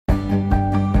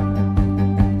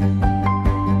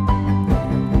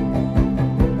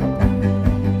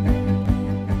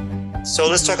So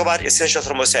let's talk about essential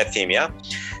thrombocythemia.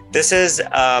 This is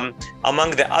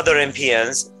among the other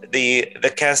MPNs,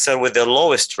 the cancer with the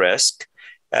lowest risk.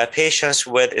 Patients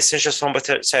with essential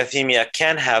thrombocythemia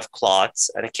can have clots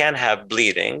and can have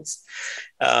bleedings.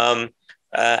 And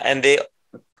they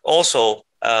also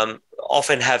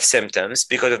often have symptoms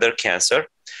because of their cancer,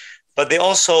 but they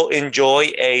also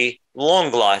enjoy a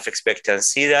long life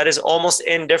expectancy that is almost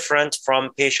indifferent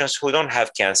from patients who don't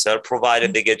have cancer,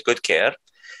 provided they get good care.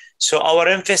 So our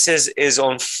emphasis is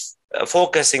on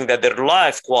focusing that their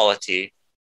life quality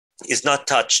is not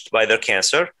touched by their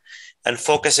cancer, and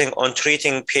focusing on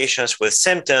treating patients with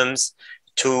symptoms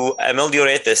to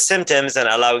ameliorate the symptoms and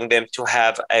allowing them to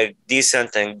have a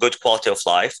decent and good quality of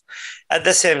life. At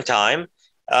the same time,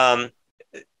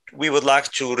 we would like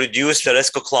to reduce the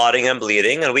risk of clotting and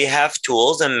bleeding, and we have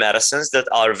tools and medicines that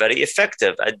are very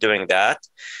effective at doing that.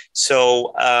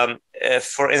 So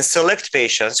in select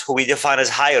patients who we define as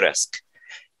high risk,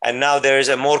 and now there is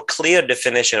a more clear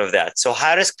definition of that. So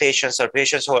high-risk patients are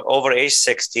patients who are over age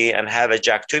 60 and have a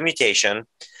JAK2 mutation,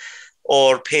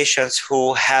 or patients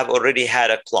who have already had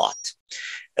a clot.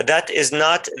 That is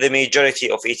not the majority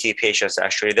of ET patients,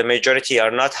 actually. The majority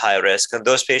are not high risk, and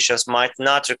those patients might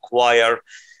not require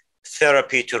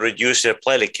therapy to reduce their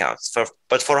platelet counts.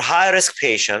 But for high-risk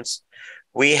patients,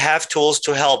 we have tools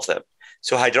to help them.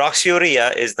 So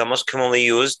hydroxyurea is the most commonly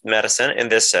used medicine in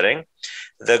this setting.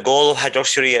 The goal of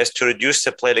hydroxyurea is to reduce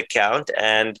the platelet count,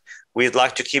 and we'd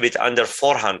like to keep it under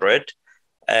 400,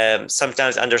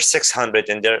 sometimes under 600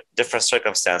 in different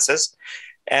circumstances.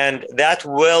 And that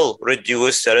will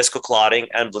reduce the risk of clotting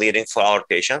and bleeding for our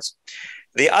patients.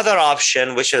 The other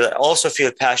option, which I also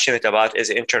feel passionate about, is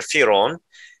interferon.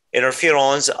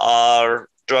 Interferons are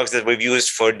drugs that we've used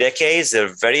for decades.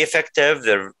 They're very effective.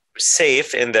 They're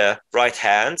safe in the right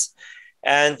hands.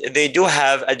 And they do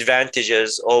have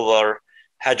advantages over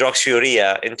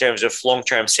hydroxyurea in terms of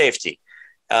long-term safety.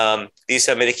 These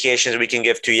are medications we can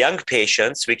give to young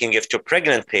patients, we can give to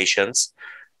pregnant patients,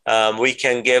 we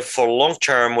can give for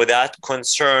long-term without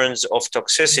concerns of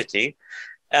toxicity.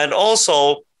 And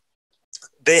also,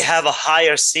 they have a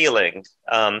higher ceiling.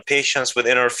 Patients with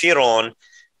interferon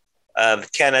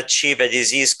can achieve a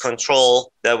disease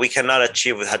control that we cannot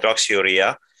achieve with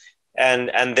hydroxyurea.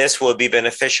 And this will be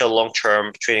beneficial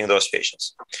long-term treating those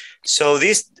patients. So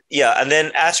and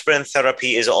then aspirin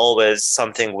therapy is always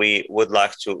something we would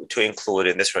like to include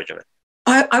in this regimen.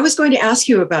 I was going to ask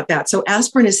you about that. So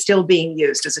aspirin is still being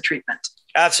used as a treatment?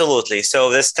 Absolutely. So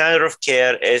the standard of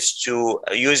care is to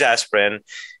use aspirin.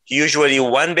 Usually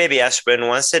one baby aspirin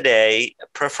once a day,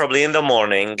 preferably in the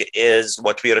morning, is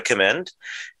what we recommend.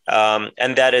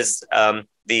 And that is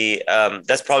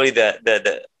that's probably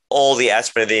all the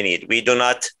aspirin they need. We do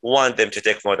not want them to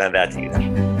take more than that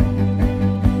either.